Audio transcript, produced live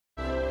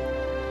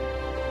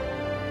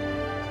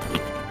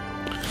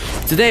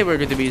Today we're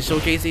going to be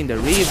showcasing the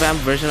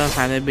revamped version of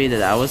Hanabi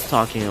that I was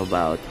talking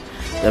about.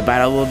 The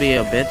battle will be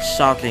a bit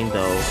shocking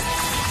though,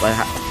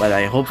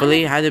 but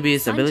hopefully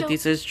Hanabi's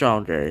abilities are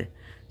stronger.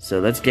 So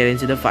let's get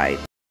into the fight.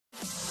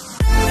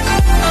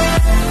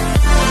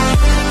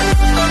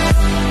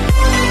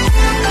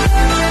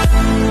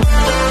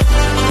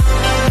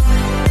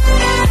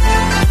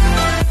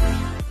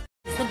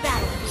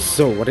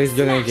 So what is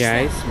going on,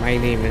 guys? My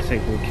name is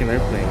Killer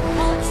playing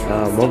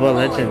Mobile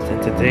Legends,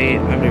 and today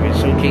I'm going to be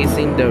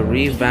showcasing the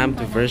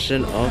revamped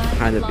version of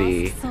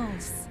Hanabi.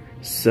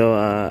 So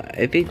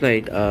I think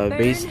like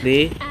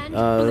basically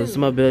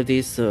some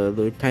abilities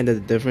look kind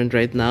of different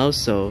right now,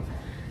 so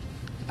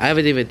I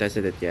haven't even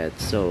tested it yet.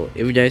 So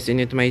if you guys are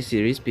new to my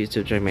series, please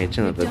subscribe my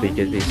channel, but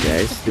because these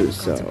guys do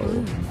so.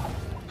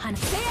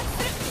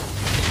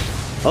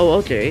 Oh,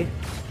 okay.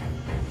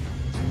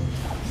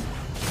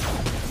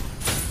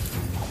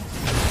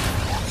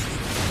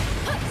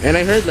 And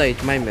I heard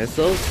like my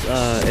missiles,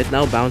 it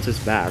now bounces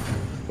back.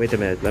 Wait a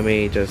minute, let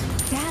me just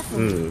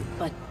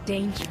but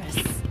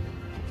dangerous.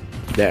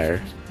 There.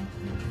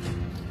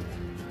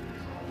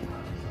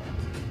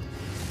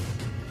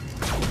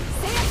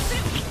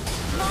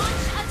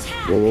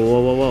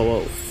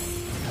 Whoa.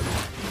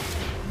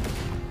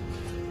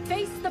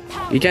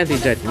 You can't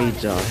eject me,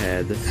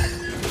 Jawhead.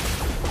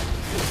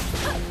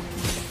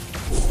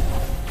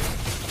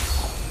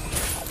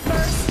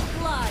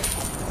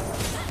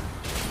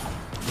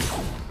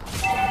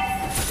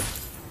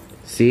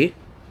 See?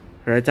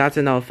 Her attacks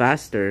are now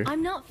faster.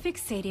 I'm not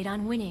fixated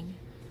on winning.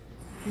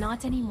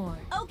 Not anymore.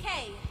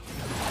 Okay.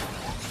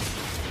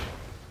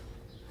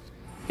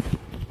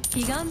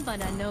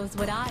 Higambana knows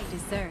what I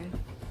deserve.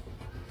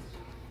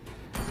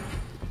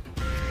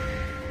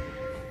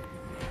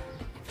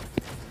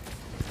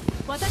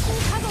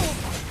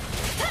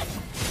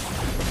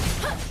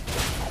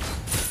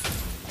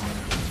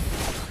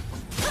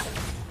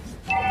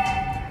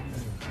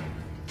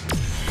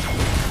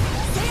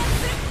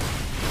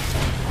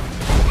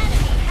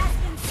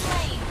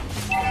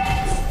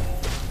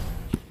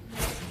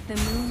 The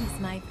moon is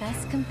my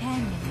best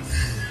companion.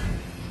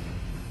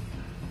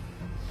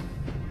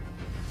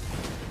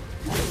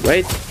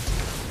 Wait.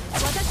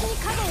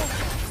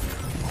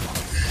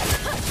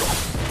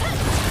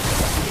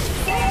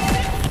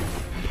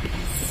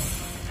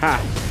 Ha.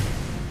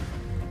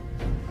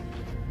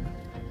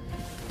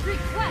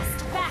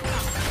 Request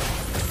backup.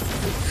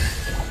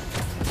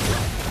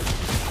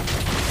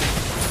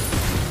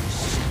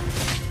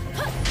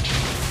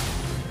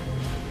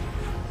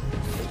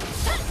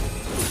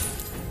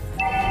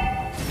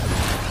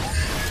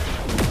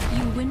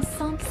 You win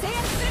something.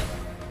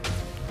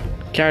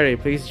 Carrie,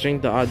 please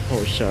drink the odd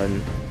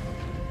potion.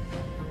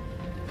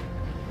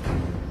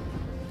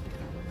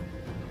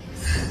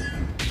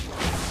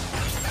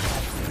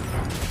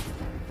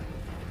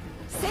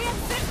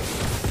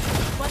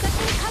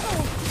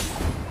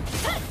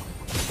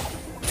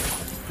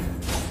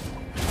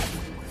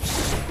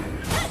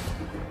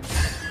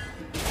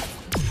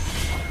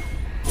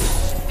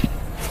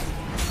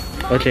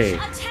 Okay.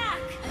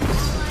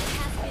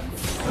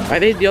 I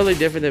think the only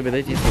different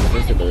ability is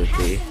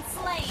invisibility.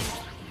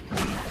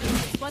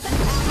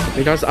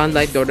 Because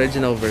unlike the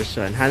original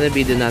version,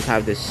 Hanabi did not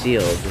have the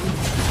shield.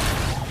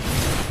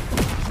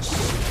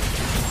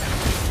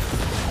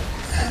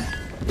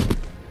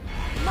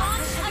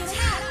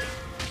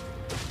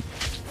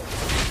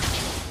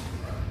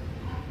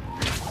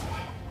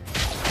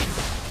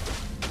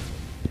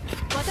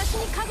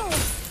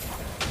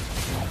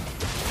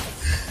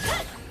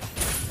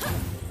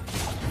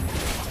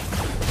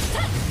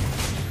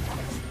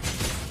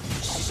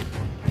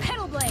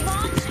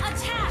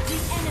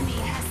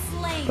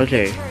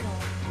 Okay.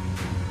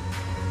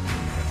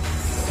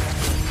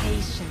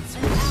 Patience.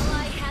 An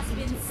ally has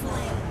been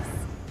slain.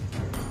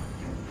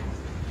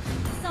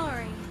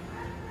 Sorry.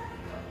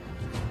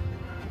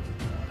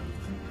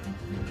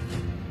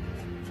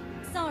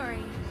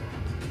 Sorry.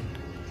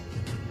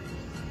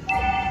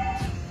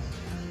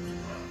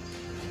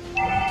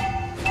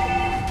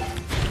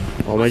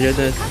 Oh my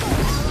goodness.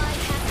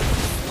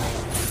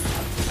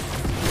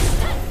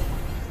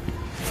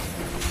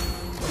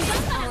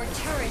 Our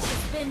turret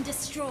has been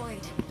destroyed.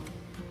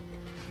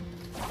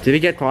 Did he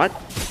get caught?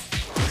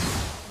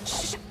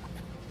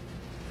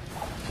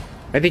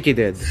 I think he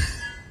did.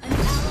 An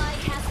ally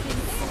has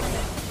been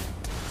slain.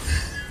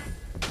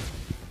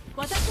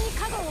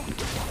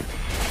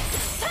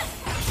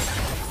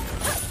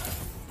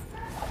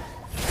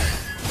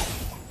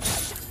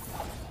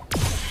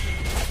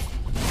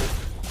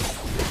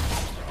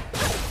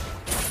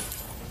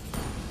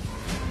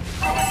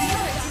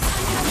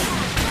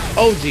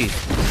 Oh geez.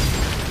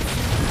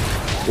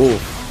 Ooh.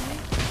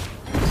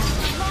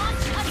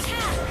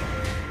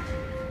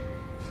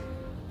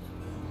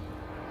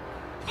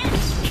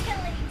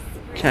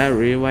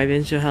 Carrie, why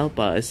didn't you help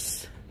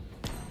us?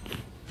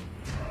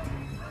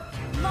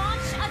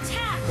 Launch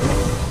attack.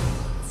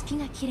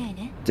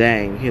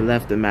 Dang, he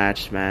left the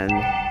match, man.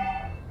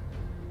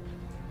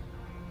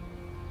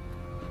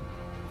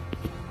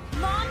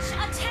 Launch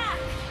attack.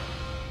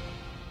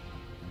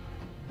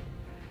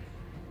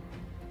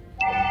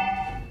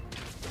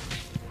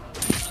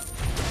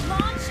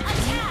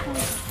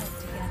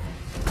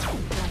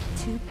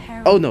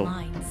 Oh no.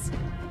 minds.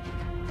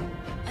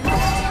 Our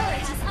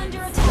turret is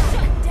under attack.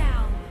 Shut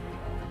down.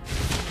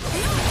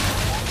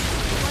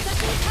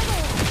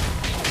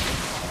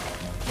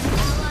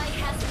 Ally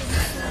has been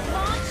slain.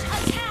 Launch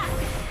attack.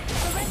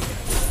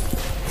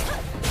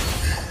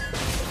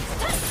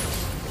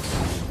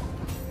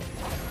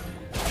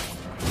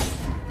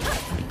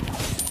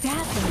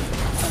 Dazzling.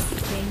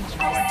 Dangerous.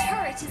 Our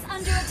turret is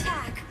under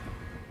attack.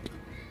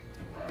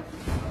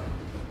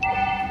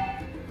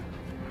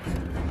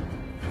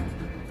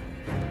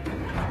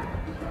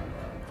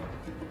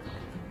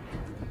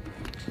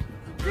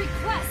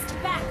 Request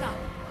backup.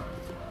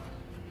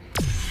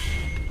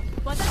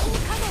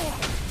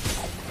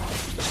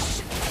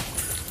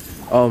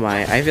 Oh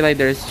my, I feel like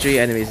there's 3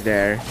 enemies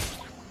there.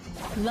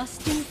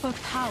 Lusting for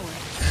power.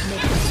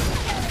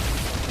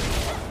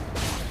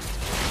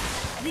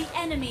 The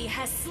enemy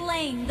has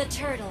slain the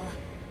turtle.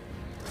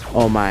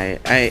 Oh my,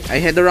 I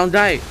hit the wrong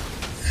die.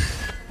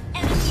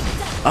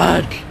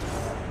 Ugh.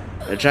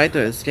 I tried to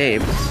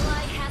escape. Ally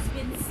has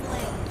been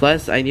slain.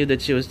 Plus, I knew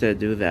that she was gonna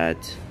do that.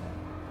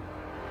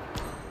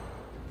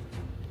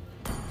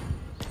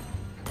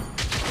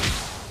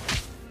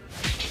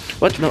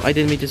 What? No, I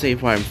didn't mean to say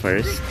farm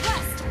first.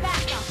 Request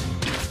backup.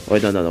 Oh,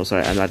 no,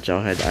 sorry, I'm not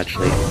Jawhead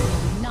actually.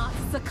 Not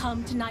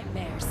succumb to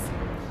nightmares.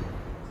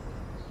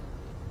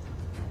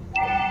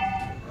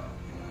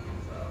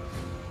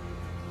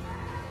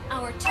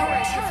 Our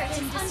turret is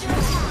under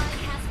attack.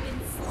 Has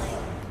been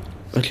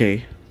slain.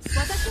 Okay.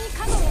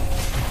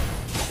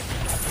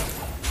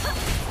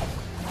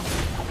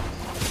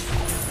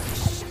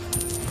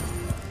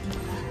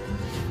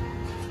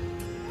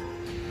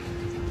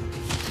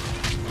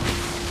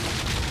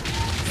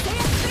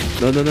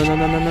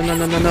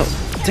 No.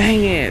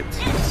 Dang it.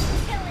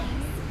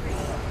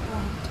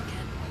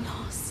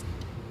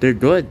 They're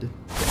good.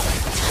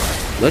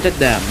 Look at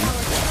them.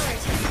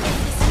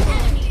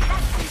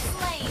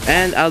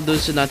 And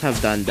Aldous should not have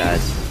done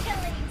that.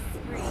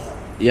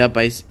 Yep,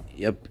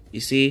 you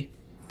see?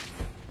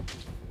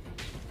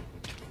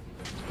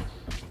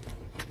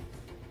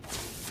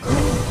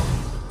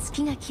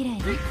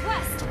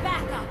 Request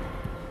backup.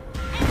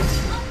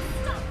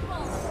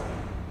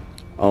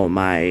 Oh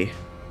my.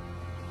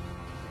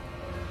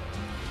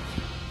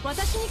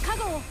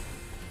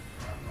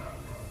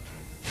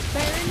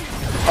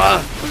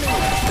 Ah.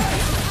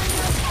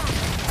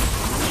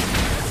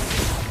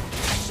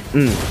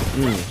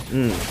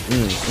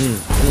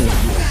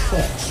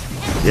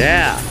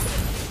 Yeah.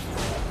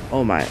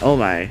 Oh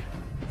my.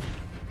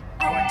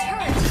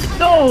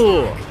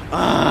 No.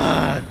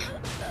 Ah.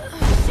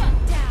 Shut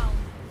down.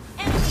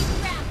 Enemy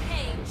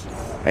rampage.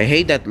 I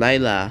hate that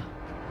Lila.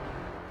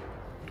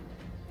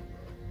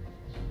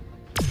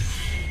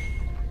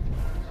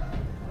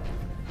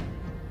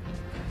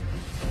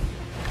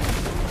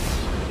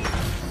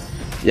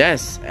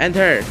 Yes, and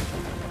her.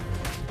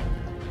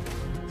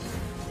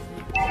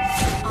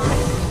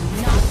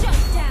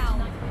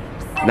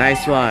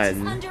 Nice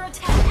one.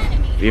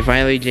 We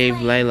finally gave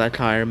Layla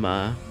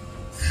karma.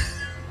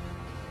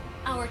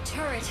 Our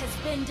turret has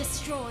been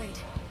destroyed.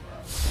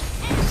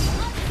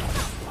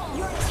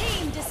 Your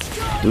team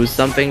destroyed. Do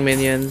something,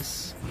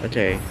 minions.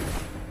 Okay.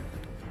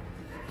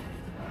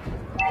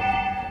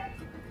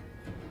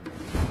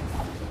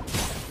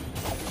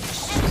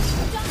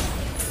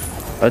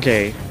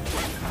 Okay.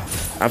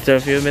 After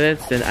a few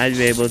minutes, then I'll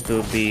be able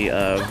to be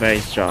very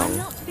strong. I'm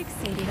not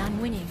fixated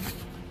on winning.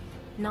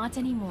 Not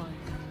anymore.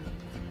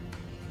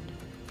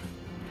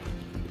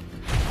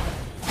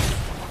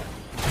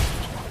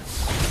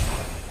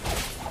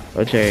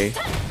 Okay.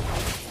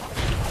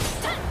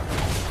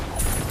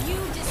 You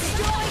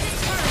destroyed a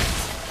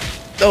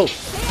turret. Oh.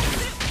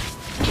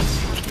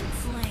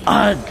 Slain.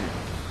 Ugh.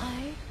 I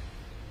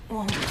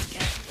won't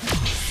get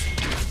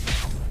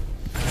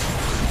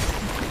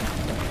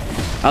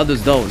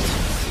Aldous, don't.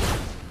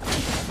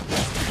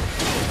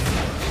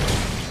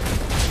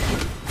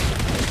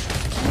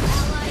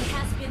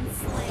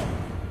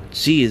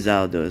 Jeez,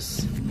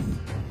 Aldous.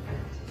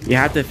 You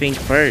have to think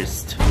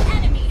first.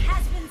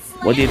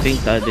 What do you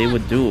think that they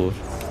would do?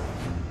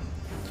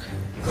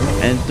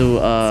 And to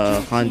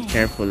hunt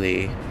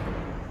carefully.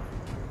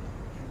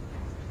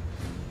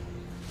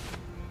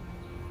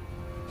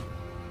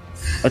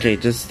 Okay,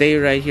 just stay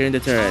right here in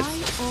the turret. I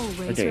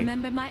always Okay.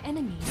 remember my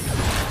enemies.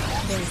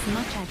 There is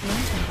much I've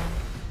learned from them.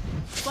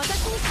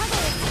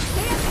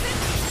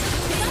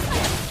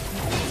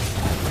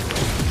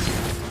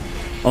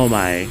 Oh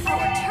my.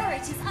 Our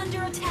turret is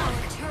under attack.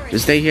 Turret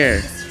Just stay here.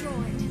 destroyed.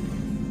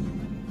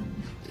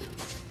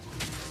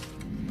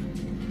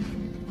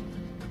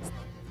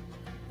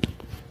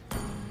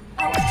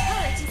 Our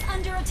turret is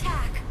under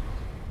attack.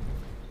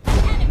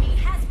 Enemy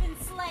has been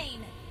slain.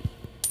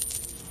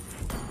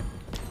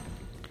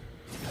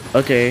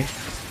 Okay.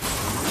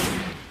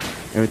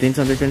 Everything's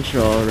under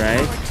control, right?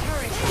 Our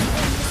turret has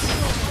been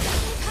destroyed.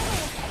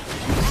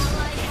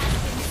 Ally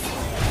has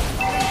been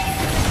slain.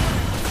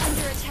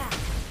 Under attack.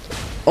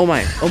 Oh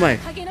my, oh my.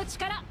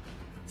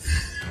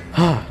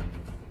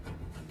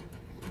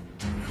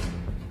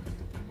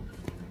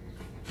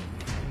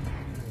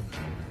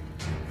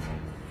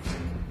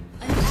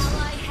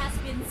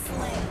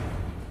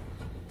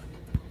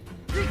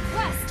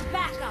 Request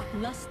backup.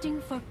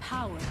 Lusting for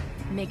power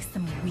makes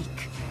them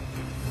weak.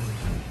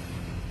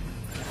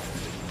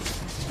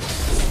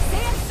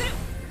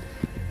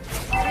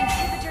 Our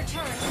inhibitor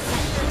turret is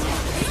under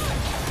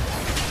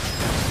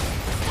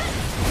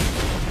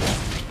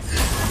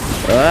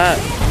attack.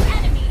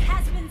 Enemy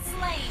has been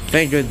slain.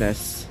 Thank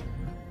goodness.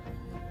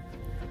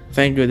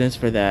 Thank goodness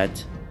for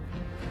that.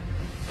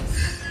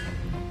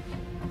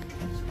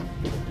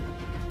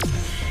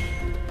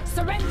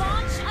 Surrender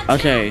launch attack.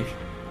 Okay.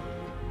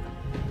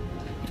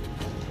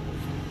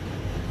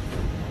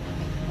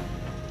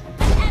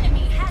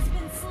 Enemy has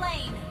been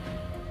slain.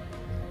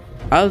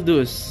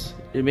 Aldous,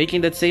 you're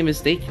making that same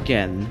mistake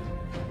again.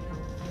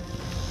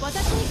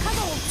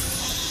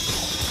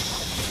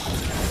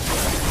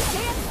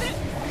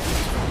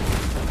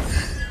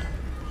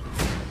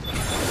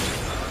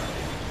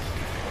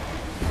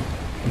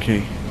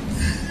 Okay.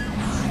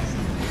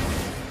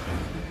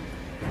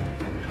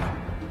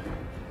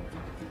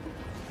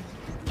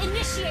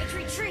 Initiate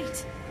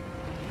retreat.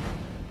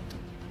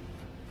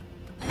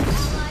 An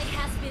ally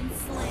has been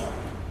slain.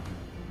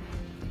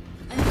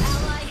 An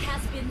ally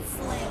has been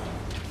slain.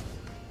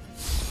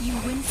 You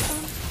win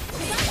some,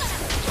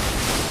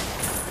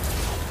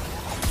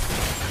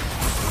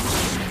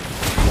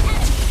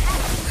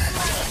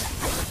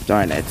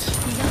 Darn it.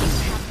 The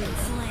others have been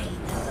slain.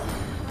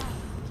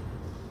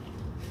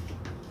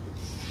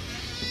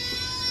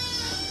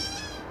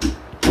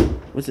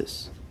 What's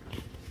this?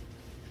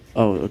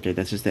 Oh, okay,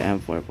 that's just the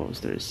M4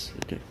 posters.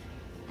 Okay.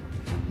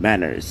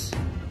 Banners.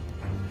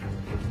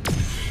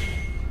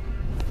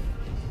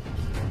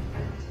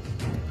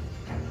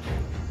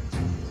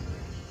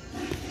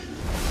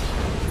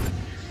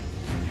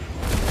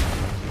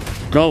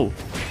 Go!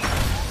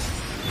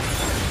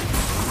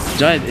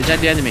 Giant, is that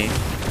the enemy?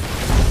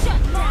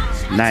 Shut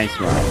down. Nice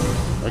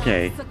one.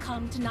 Okay.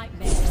 succumb to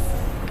nightmares.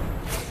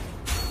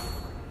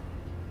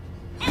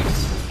 Enemy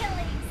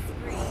killing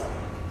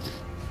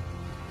spree.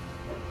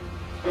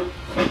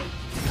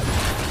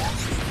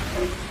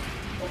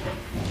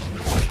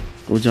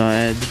 Go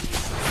Giant.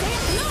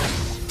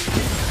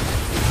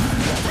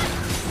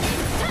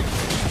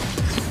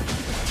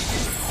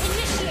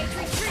 Initiate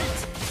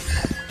retreat.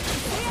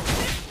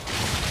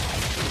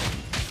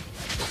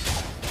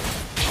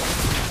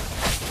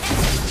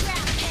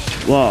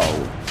 Rampage. Whoa.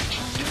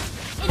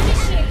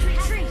 Initiate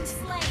retreat.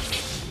 Slain.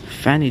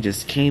 Fanny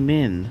just came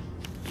in. An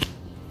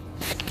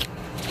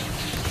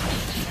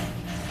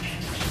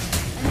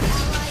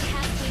ally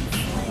has been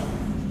slain.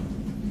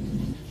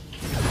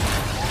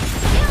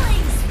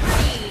 Killing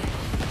spree.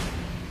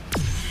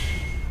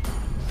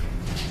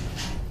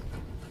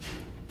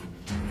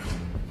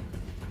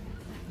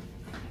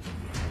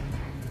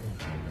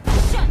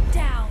 Shut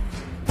down.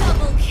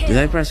 Double kill. Did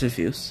I press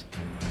refuse?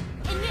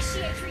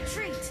 Initiate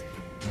retreat.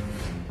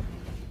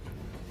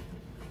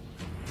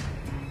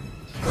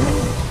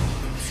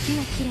 月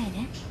が綺麗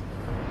ね。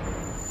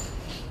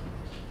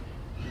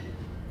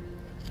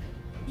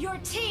 Your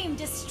team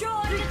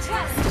destroyed a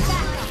trust.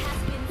 Backup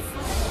has been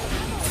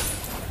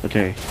slain.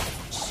 Okay.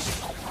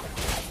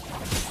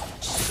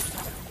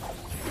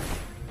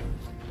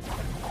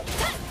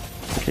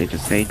 Okay,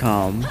 just stay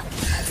calm.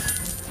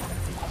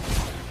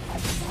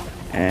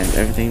 And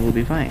everything will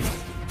be fine.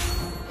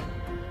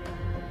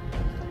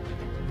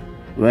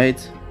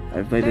 Wait,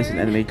 I played this an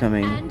enemy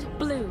coming. And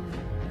bloom.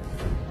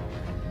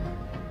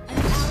 An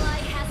ally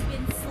has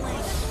been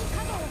slain.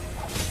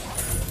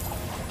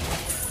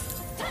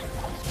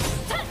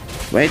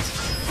 Wait,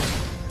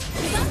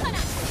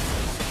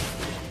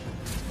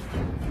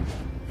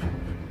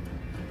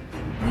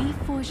 We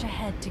forge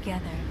ahead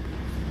together,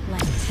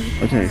 like two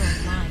Okay.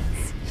 parallel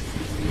lines.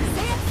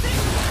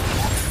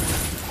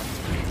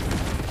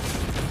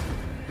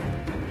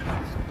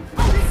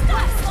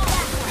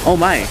 oh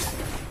my!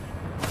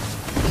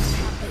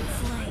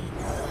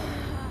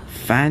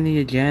 Fanny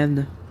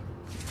again?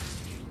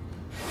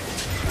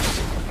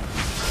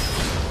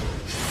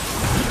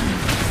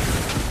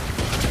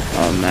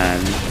 Oh man.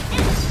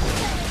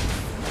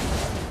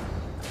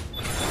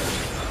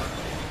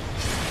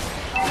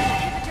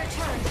 Inhibitor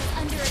turret is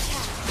under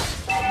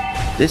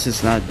attack. This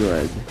is not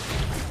good.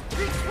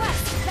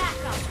 Request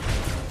backup.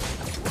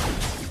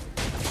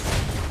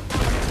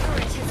 Our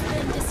turret has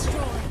been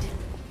destroyed.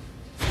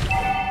 Our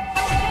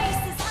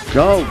base is under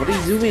Go, attack. what are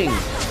you doing?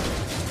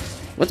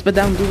 What's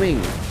Badam doing?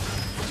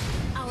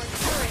 Our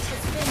turret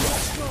has been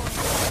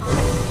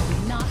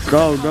destroyed. Not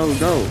Go, go,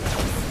 go.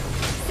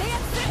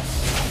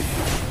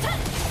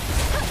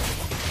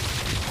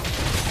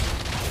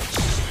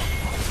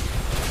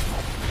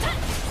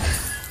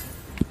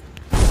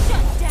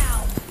 Shut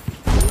down.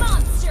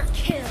 Monster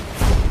kill.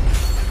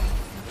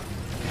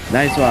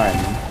 Nice one.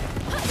 the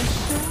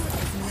shore is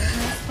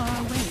never as far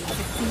away as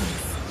it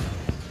seems.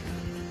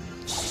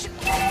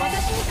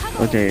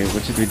 Okay,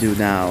 what should we do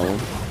now?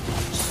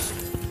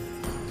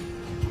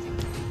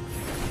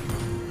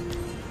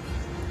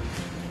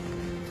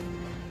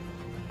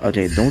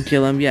 Okay, don't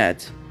kill him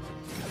yet.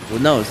 Who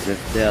knows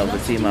if they'll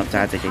have a team up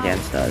tactic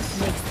against us.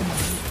 Makes them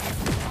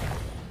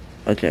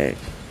weak. Okay.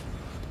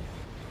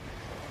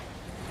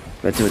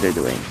 Let's see what they're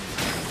doing.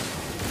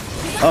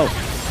 Oh,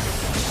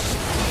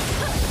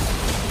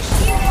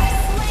 You have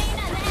slain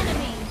an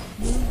enemy.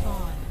 Move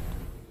on.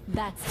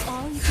 That's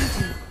all you can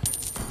do.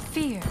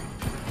 Fear.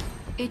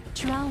 It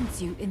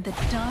drowns you in the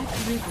dark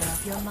river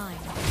of your mind.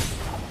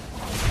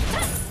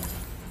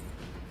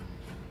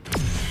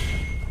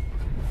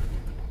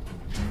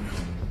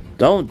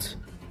 don't.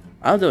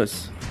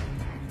 Aldous.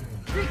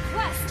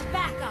 Request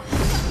backup.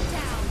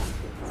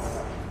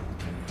 Down.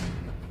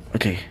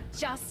 Okay.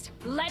 Just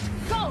let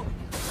go.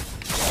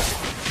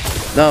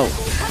 No.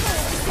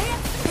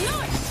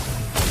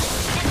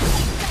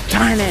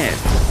 Darn it.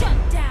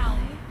 Shut down.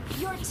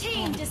 Your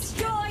team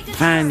destroyed a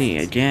Fanny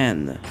turret.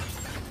 again.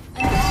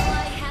 An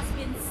ally has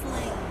been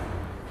slain.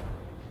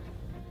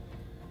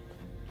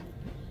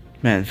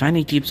 Man,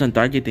 Fanny keeps on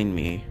targeting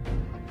me.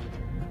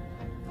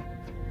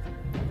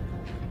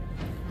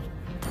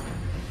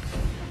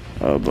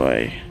 Oh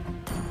boy.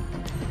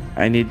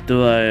 I need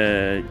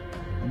to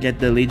get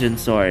the Legion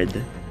Sword.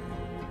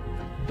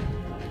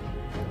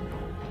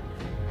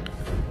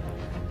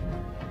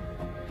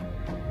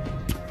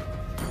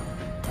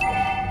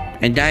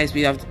 And guys,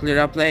 we have to clear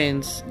up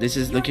lanes. This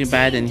is Your looking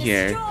bad in team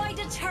here. destroyed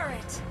a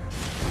turret.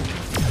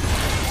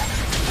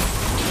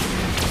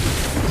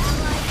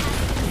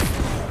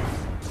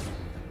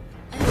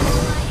 An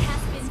ally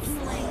has been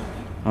slain.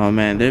 Oh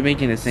man, they're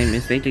making the same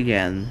mistake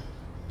again.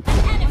 An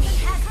enemy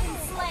has been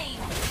slain.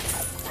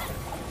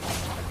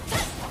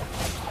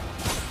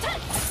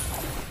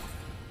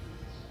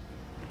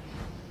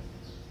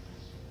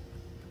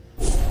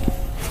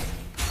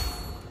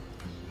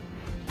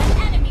 An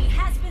enemy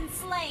has been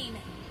slain.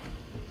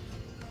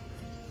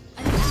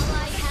 An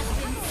ally has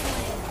been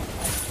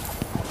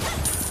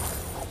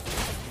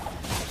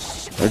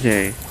slain.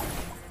 Okay.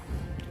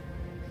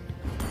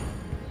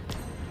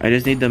 I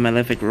just need the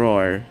Malefic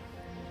Roar.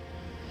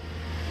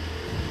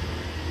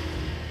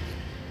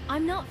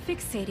 I'm not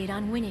fixated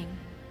on winning.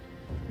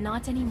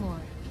 Not anymore.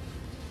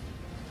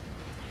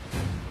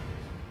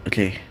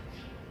 Okay.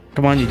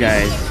 Come on, you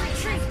guys.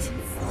 Retreat.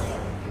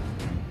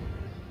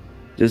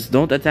 Just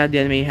don't attack the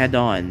enemy head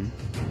on.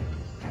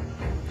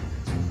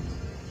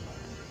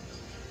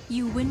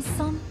 You win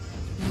some,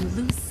 you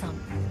lose some.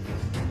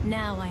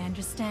 Now I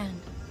understand.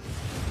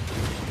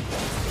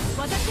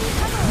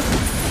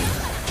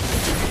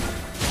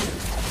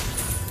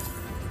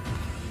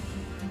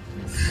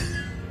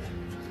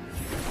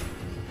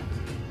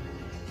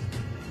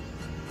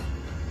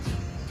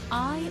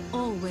 I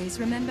always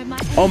remember my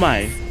Oh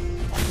my. enemies.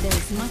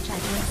 There's much I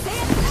can say.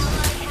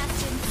 Ally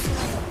has been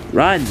slain.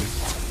 Run!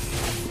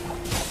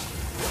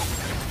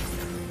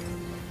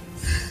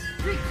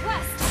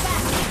 Request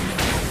backup.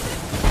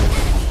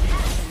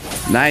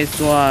 Nice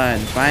one!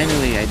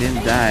 Finally, I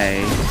didn't die.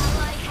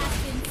 Ally has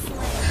been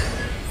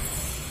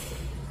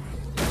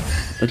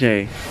slain.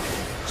 Okay.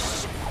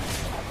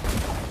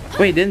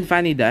 Wait, didn't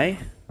Fanny die?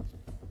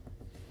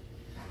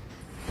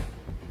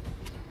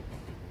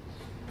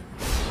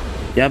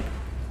 Yep.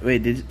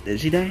 Wait, did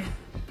she die?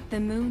 The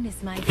moon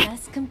is my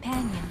best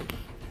companion.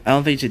 I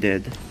don't think she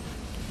did.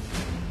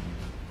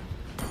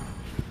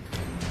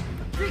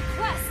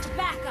 Request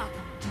backup.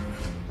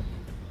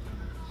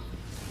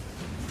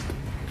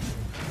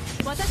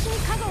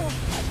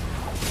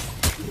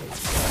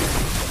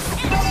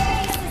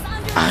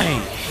 I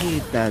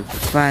hate that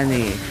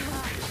Fanny.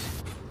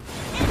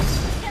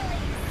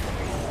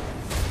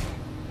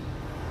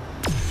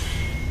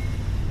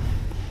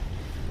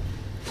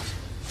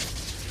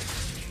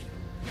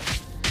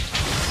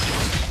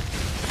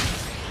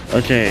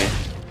 Okay.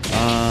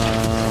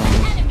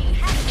 Enemy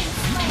has been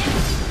slain.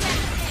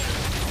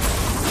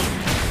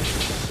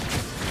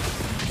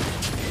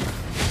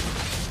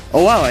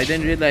 Oh wow, I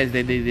didn't realize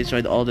they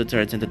destroyed all the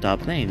turrets in the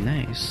top lane.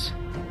 Nice.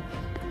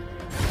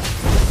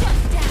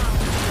 Shut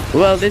down.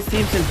 Well, this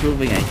team's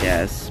improving, I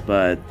guess,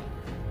 but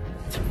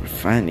it's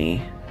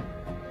Fanny.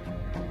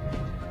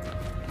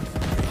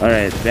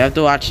 Alright, we have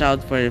to watch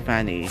out for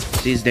Fanny.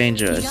 She's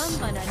dangerous.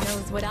 Yambana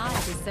knows what I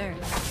deserve.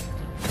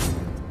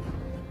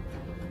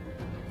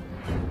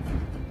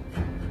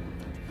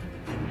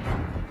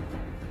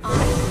 I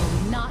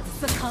will not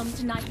succumb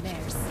to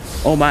nightmares.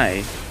 Oh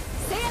my.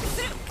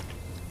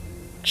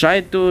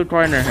 Try to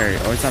corner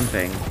her or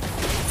something.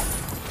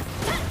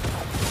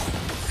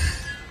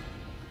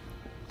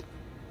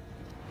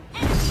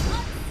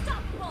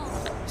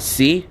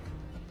 See?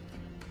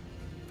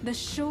 The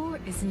shore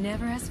is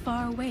never as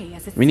far away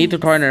as it We need to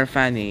seems. corner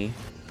Fanny.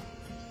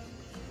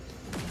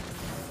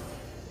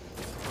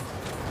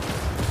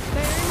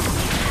 Burn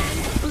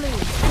and blue.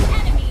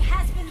 Enemy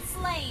has been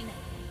slain.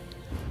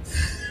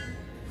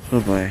 Oh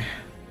boy.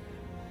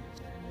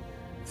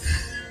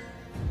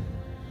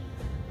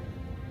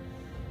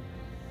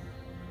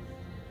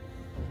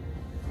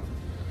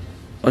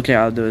 Okay,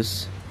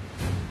 Aldous.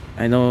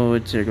 I know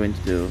what you're going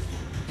to do.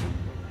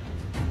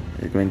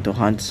 You're going to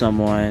hunt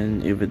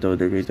someone, even though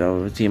they're going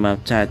to team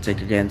up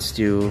tactic against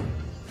you.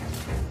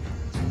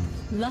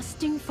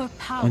 Lusting for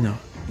power Oh no.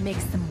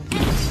 makes them weak.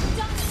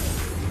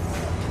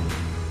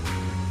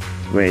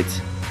 Wait.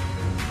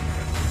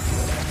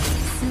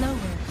 Slower,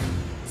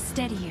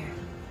 steadier.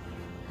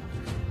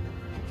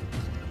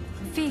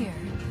 Fear,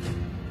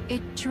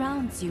 it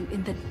drowns you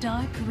in the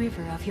dark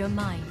river of your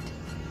mind.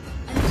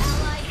 An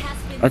ally has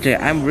been Okay,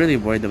 slain. I'm really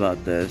worried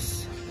about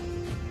this.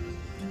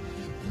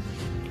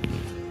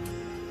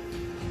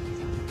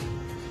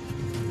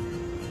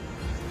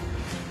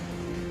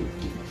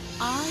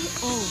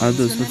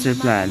 Aldous, what's your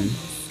plan?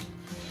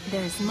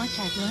 There's much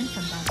I've learned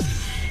from them.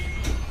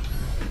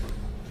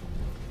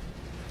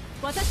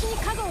 私に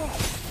加護を。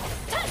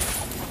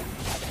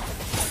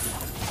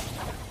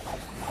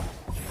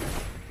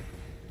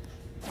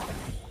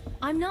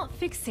I'm not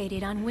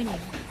fixated on winning.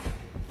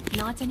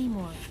 Not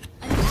anymore.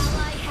 An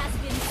ally has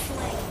been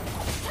slain.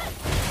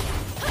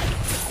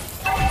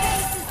 Our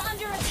base is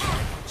under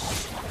attack.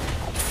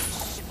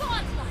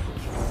 Godlike.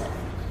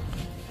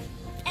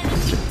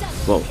 Enemy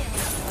double Whoa. kill.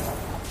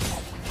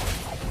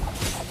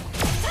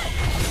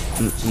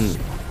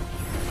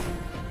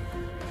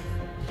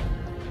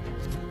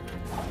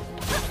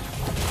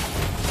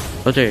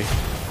 Okay. Enemy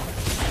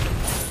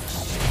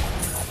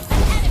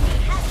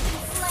has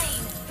been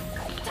slain.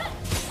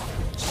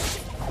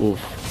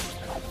 Oof.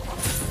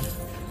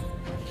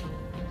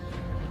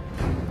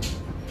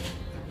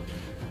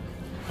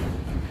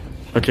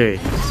 Okay.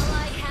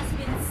 Ally has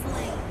been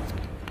slain.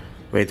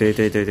 Wait.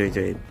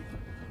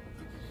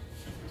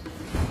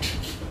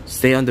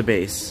 Stay on the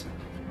base.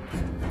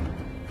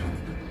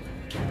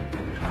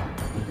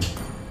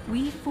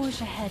 We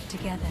forge ahead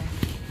together,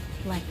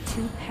 like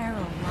two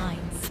parallel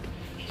lines.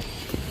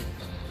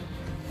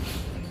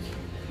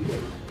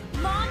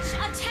 Launch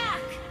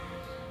attack.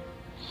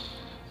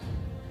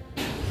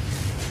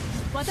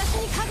 私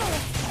に加護を。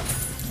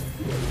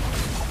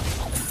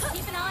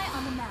 Keep an eye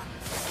on the map.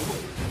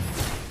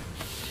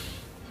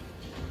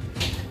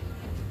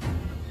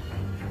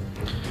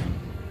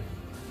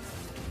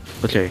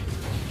 Okay.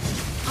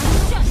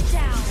 Shut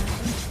down.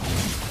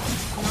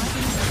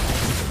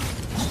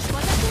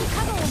 私に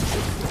加護を。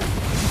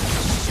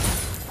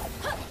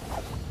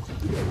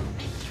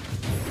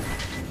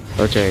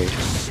 Okay.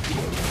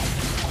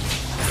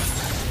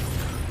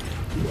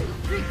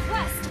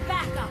 Request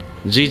backup.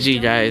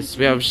 GG guys,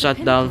 we have shut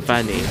down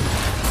Fanny.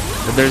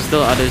 But there's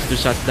still others to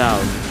shut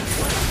down.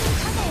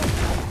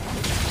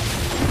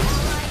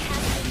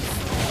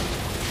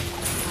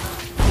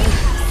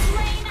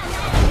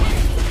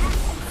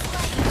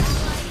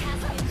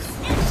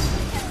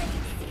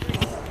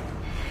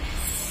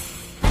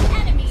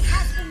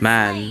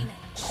 Man.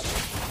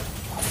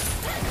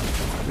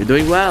 We're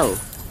doing well.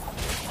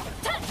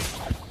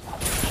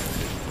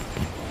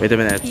 Wait a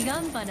minute.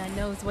 Higambana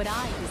knows what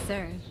I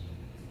deserve.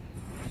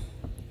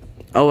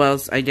 Oh well,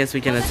 I guess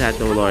we can attack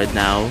the Lord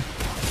now.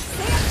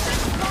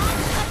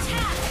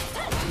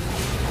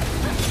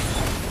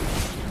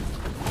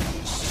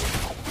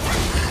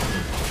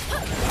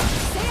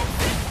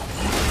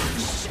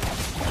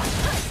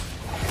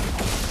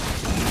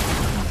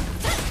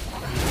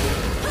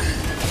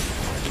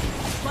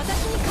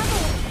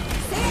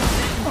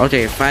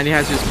 Okay, Fanny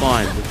has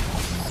respawned,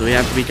 so we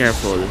have to be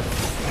careful.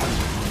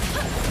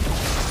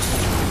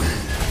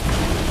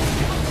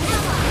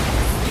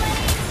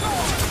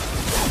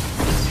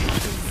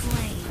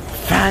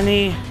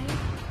 Fanny!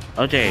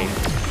 Okay,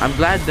 I'm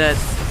glad that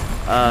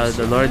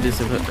the Lord is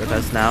with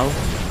us now.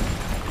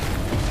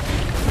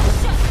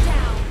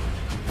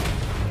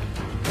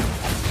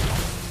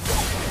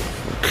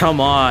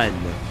 Come on!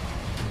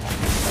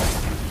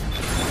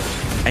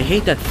 I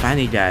hate that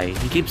Fanny guy.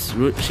 She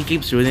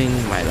keeps ruining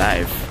my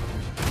life.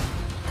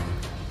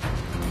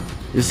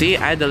 You see,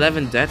 I had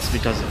 11 deaths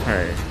because of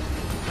her.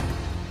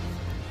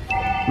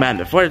 Man,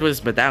 before it was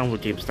Badang who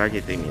keeps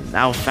targeting me.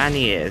 Now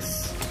Fanny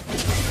is.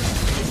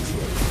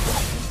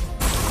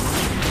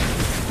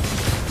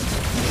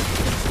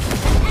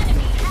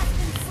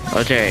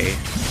 Okay.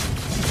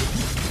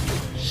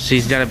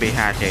 She's gonna be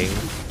hacking.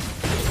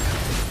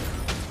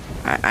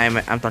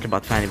 I'm talking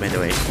about Fanny, by the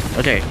way.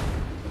 Okay.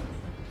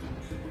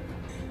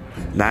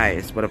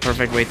 Nice. What a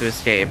perfect way to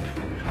escape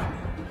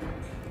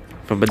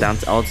from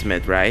Badang's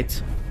ultimate,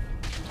 right?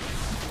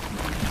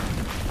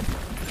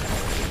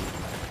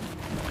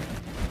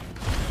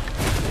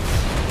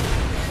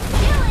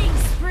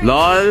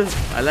 LOL!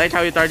 I like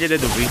how you targeted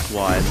the weak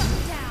one.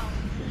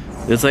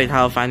 Just like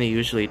how Fanny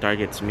usually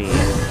targets me.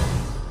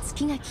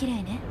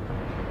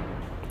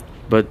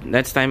 But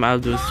next time I'll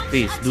do,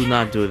 please do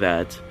not do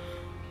that.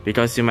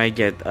 Because you might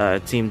get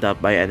teamed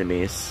up by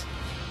enemies.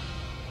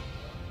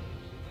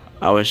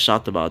 I was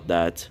shocked about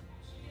that.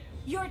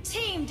 Your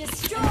team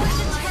destroyed the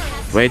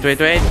turret. Wait.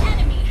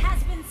 Enemy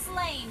has been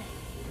slain.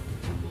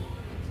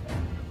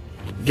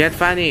 Get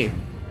Fanny!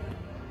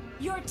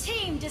 Your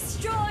team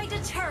destroyed a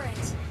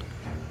turret.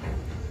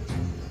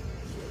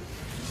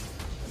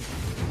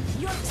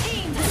 Your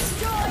team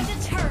destroyed a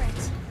turret.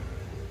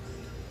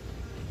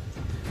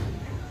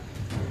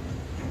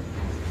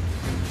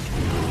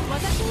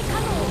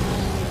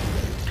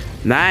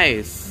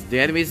 Nice! The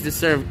enemies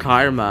deserve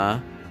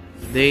karma.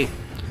 They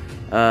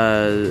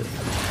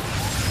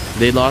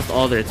lost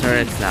all their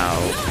turrets now.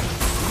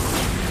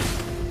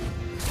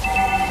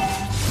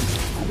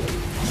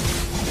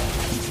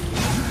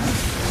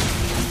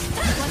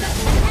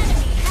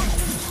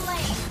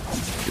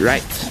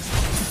 Right.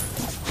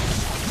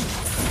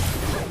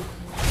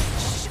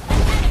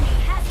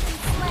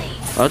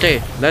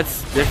 Okay,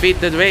 let's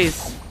defeat the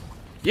race.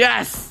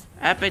 Yes!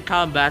 Epic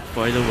combat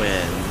for the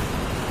win.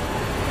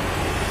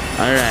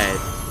 Alright.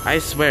 I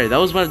swear, that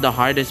was one of the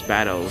hardest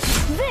battles.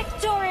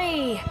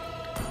 Victory!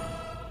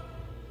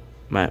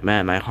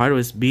 My heart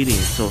was beating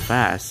so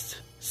fast.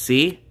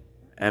 See?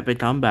 Epic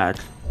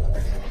combat.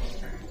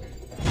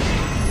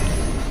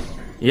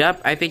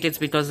 Yep, I think it's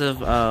because of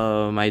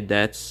my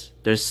deaths.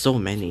 There's so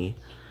many.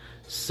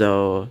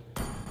 So,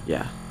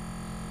 yeah.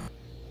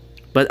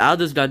 But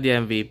Aldous got the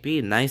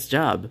MVP. Nice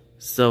job.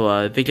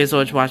 So, thank you so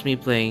much for watching me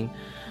playing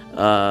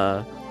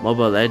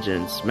Mobile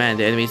Legends. Man,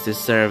 the enemies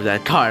deserve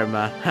that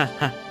karma.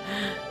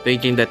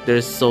 Thinking that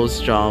they're so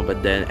strong,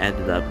 but then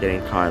ended up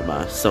getting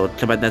karma. So,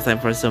 come back next time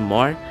for some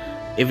more.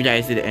 If you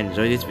guys did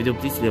enjoy this video,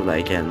 please leave a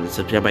like and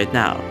subscribe right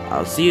now.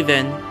 I'll see you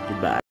then.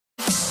 Goodbye.